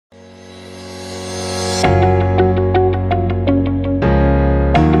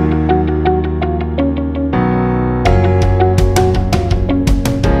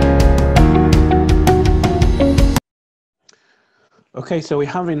Okay, so we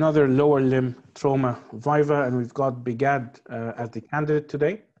have another lower limb trauma, viva, and we've got Bigad as the candidate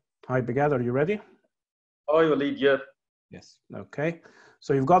today. Hi, Bigad, are you ready? Hi, Walid, yeah. Yes, okay.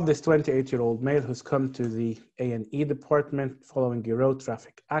 So you've got this 28-year-old male who's come to the A&E department following a road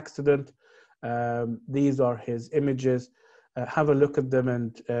traffic accident. These are his images. Have a look at them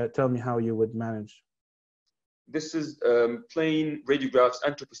and tell me how you would manage. This is plain radiographs,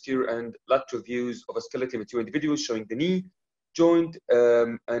 anteroposterior and lateral views of a skeletally mature individual showing the knee joint,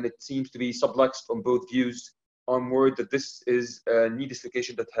 and it seems to be subluxed on both views. I'm worried that this is a knee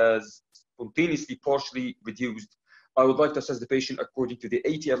dislocation that has spontaneously partially reduced. I would like to assess the patient according to the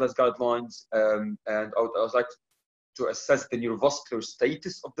ATLS guidelines, and I would like to assess the neurovascular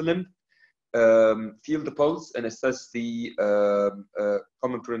status of the limb, feel the pulse, and assess the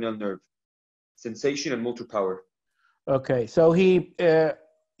common peroneal nerve, sensation, and motor power. Okay, so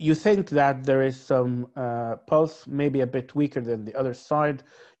you think that there is some pulse, maybe a bit weaker than the other side.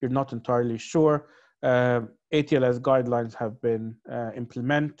 You're not entirely sure. ATLS guidelines have been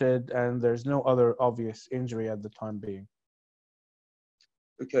implemented, and there's no other obvious injury at the time being.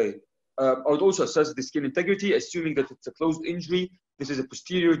 Okay. I would also assess the skin integrity, assuming that it's a closed injury. This is a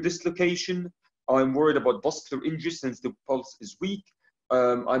posterior dislocation. I'm worried about vascular injury since the pulse is weak.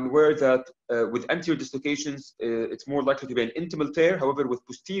 I'm aware that with anterior dislocations, it's more likely to be an intimal tear. However, with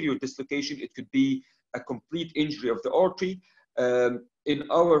posterior dislocation, it could be a complete injury of the artery. I'm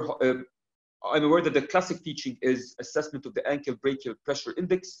aware that the classic teaching is assessment of the ankle brachial pressure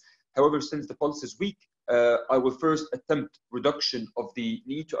index. However, since the pulse is weak, I will first attempt reduction of the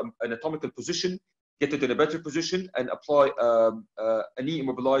knee to an anatomical position, get it in a better position, and apply a knee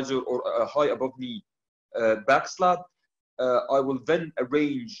immobilizer or a high above knee back slab. I will then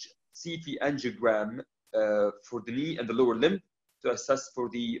arrange CT angiogram for the knee and the lower limb to assess for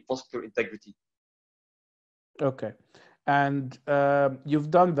the vascular integrity. Okay. And you've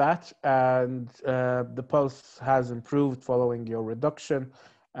done that, and the pulse has improved following your reduction,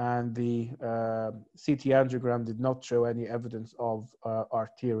 and the CT angiogram did not show any evidence of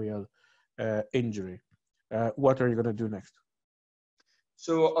arterial injury. What are you going to do next?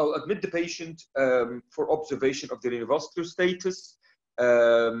 So I'll admit the patient for observation of the neurovascular status.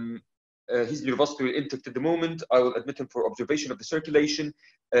 He's neurovascular intact at the moment. I will admit him for observation of the circulation,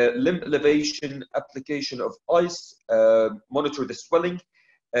 limb elevation, application of ice, monitor the swelling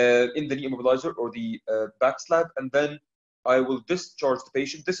in the knee immobilizer or the back slab, and then I will discharge the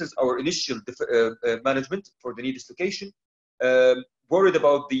patient. This is our initial management for the knee dislocation. Worried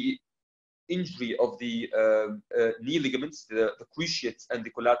about the injury of the knee ligaments, the cruciates and the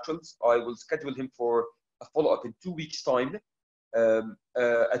collaterals. I will schedule him for a follow-up in 2 weeks' time,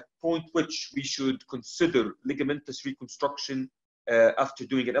 at point which we should consider ligamentous reconstruction after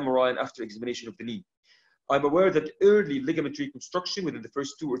doing an MRI and after examination of the knee. I'm aware that early ligament reconstruction within the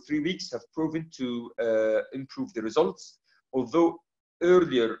first 2 or 3 weeks have proven to improve the results, although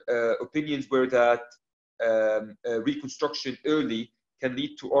earlier opinions were that reconstruction early can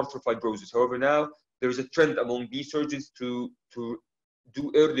lead to arthropibrosis. However, now there is a trend among knee surgeons to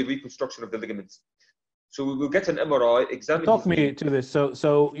do early reconstruction of the ligaments. So we will get an MRI, examine. Talk me to this.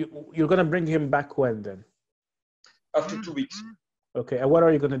 So you're going to bring him back when then? After 2 weeks. Okay, and what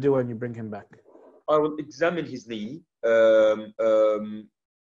are you going to do when you bring him back? I will examine his knee.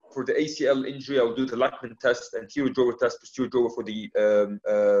 For the ACL injury, I will do the Lachman test, anterior drawer test, posterior drawer for the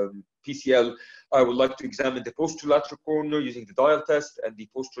PCL. I would like to examine the posterolateral corner using the dial test and the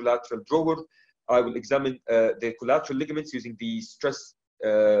posterolateral drawer. I will examine the collateral ligaments using the stress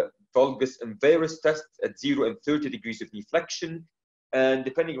valgus and varus test at 0 and 30 degrees of knee flexion. And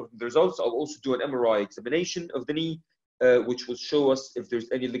depending on the results, I'll also do an MRI examination of the knee, which will show us if there's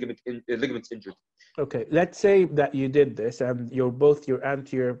any ligaments injured. Okay, let's say that you did this and both your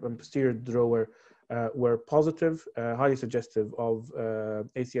anterior and posterior drawer were positive, highly suggestive of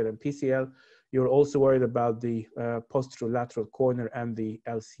ACL and PCL. You're also worried about the posterolateral corner and the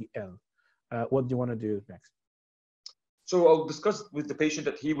LCL. What do you want to do next? So I'll discuss with the patient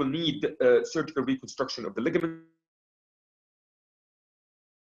that he will need surgical reconstruction of the ligament.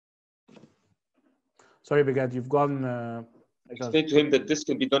 Sorry, Bigad, you've gone. Explain to him that this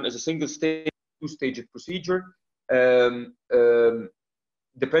can be done as a single stage, two-stage procedure,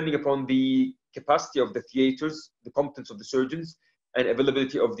 depending upon the capacity of the theaters, the competence of the surgeons, and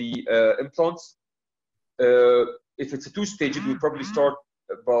availability of the implants. If it's a two-stage, we'll probably start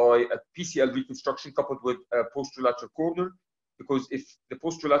by a PCL reconstruction coupled with a posterolateral corner, because if the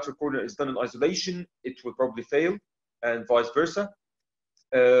posterolateral corner is done in isolation, it will probably fail, and vice versa.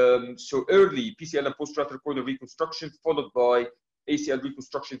 So early PCL and posterolateral corner reconstruction followed by ACL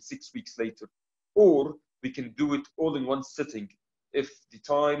reconstruction 6 weeks later. Or we can do it all in one sitting, if the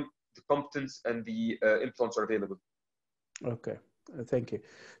time, the competence, and the implants are available. Okay, thank you.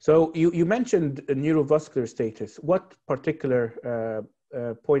 So you mentioned neurovascular status. What particular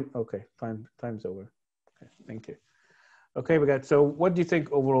point? Okay, time's over. Okay, thank you. Okay, we got. So what do you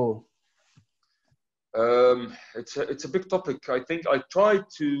think overall? It's a big topic. I think I try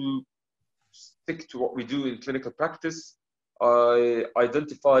to stick to what we do in clinical practice. I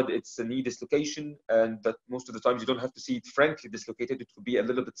identified it's a knee dislocation, and that most of the times you don't have to see it frankly dislocated. It could be a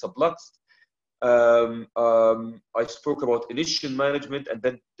little bit subluxed. I spoke about initial management and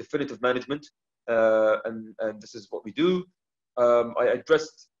then definitive management, and this is what we do. I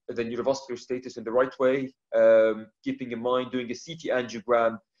addressed the neurovascular status in the right way, keeping in mind doing a CT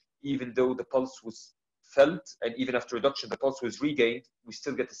angiogram, even though the pulse was felt, and even after reduction, the pulse was regained. We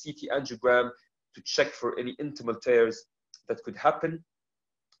still get a CT angiogram to check for any intimal tears that could happen.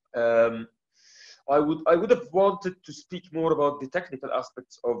 I would have wanted to speak more about the technical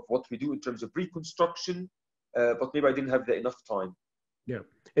aspects of what we do in terms of reconstruction, but maybe I didn't have enough time. Yeah,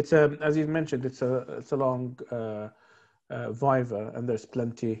 it's a, as you mentioned, it's a long viva, and there's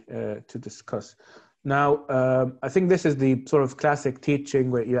plenty to discuss. Now, I think this is the sort of classic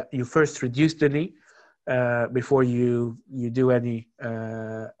teaching where you first reduce the knee before you do any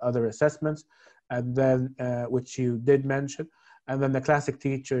other assessments, and then which you did mention. And then the classic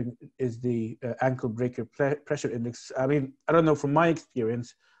teaching is the ankle breaker pressure index. I mean, I don't know, from my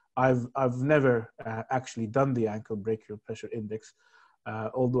experience, I've never actually done the ankle breaker pressure index,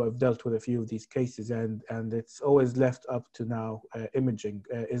 although I've dealt with a few of these cases, and it's always left up to now imaging.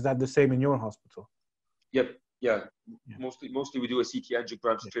 Is that the same in your hospital? Yep. Yeah. Mostly we do a CT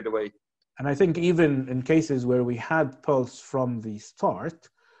angiogram straight away. And I think even in cases where we had pulse from the start,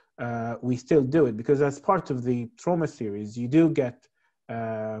 we still do it, because as part of the trauma series, you do get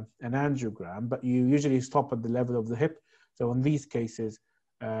an angiogram, but you usually stop at the level of the hip. So in these cases,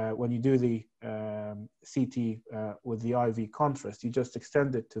 when you do the CT with the IV contrast, you just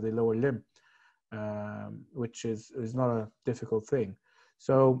extend it to the lower limb, which is not a difficult thing.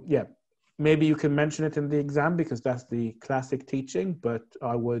 So yeah, maybe you can mention it in the exam because that's the classic teaching, but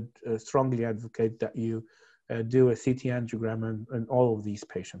I would strongly advocate that you do a CT angiogram in all of these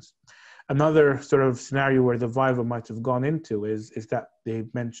patients. Another sort of scenario where the viva might have gone into is that they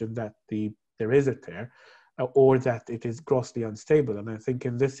mentioned that there is a tear, or that it is grossly unstable. And I think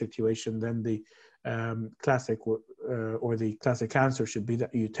in this situation, then the classic answer should be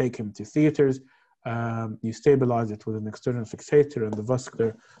that you take him to theaters, you stabilize it with an external fixator, and the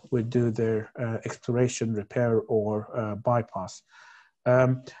vascular would do their exploration, repair, or bypass.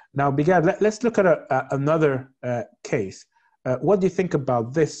 Now, Bigad, let's look at another case. What do you think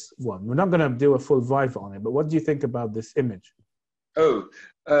about this one? We're not going to do a full viva on it, but what do you think about this image?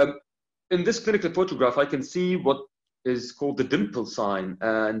 In this clinical photograph, I can see what is called the dimple sign,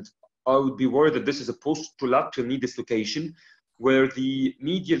 and I would be worried that this is a post-prolateral knee dislocation where the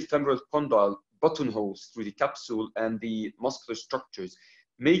medial femoral condyle buttonholes through the capsule and the muscular structures,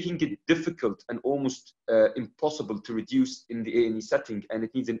 making it difficult and almost impossible to reduce in the A&E setting, and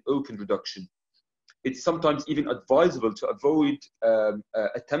it needs an open reduction. It's sometimes even advisable to avoid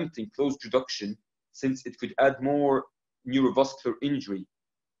attempting closed reduction, since it could add more neurovascular injury.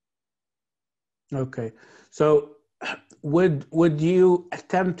 Okay, so would you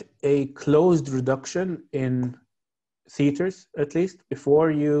attempt a closed reduction in theaters at least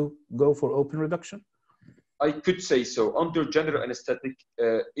before you go for open reduction? I could say so. Under general anesthetic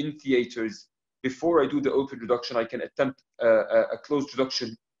in theaters, before I do the open reduction, I can attempt a closed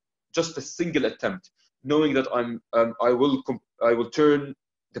reduction, just a single attempt, knowing that I will turn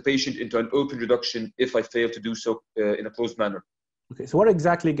the patient into an open reduction if I fail to do so in a closed manner. Okay, so what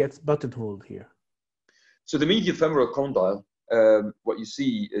exactly gets buttonholed here? So the medial femoral condyle, what you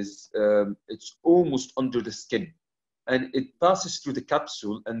see is it's almost under the skin, and it passes through the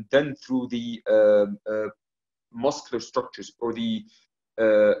capsule and then through the muscular structures, or the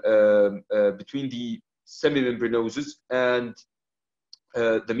between the semimembranosus and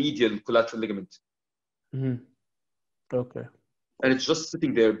the medial collateral ligament. Mm-hmm. Okay. And it's just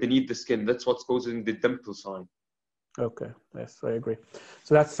sitting there beneath the skin. That's what's causing the dimple sign. Okay. Yes, I agree.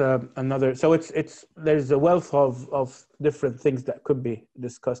 So that's another. So it's there's a wealth of different things that could be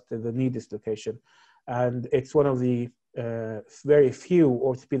discussed in the knee dislocation, and it's one of the very few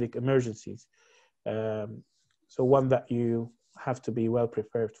orthopedic emergencies. So one that you have to be well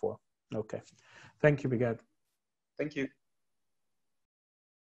prepared for. Okay. Thank you, Bigad. Thank you.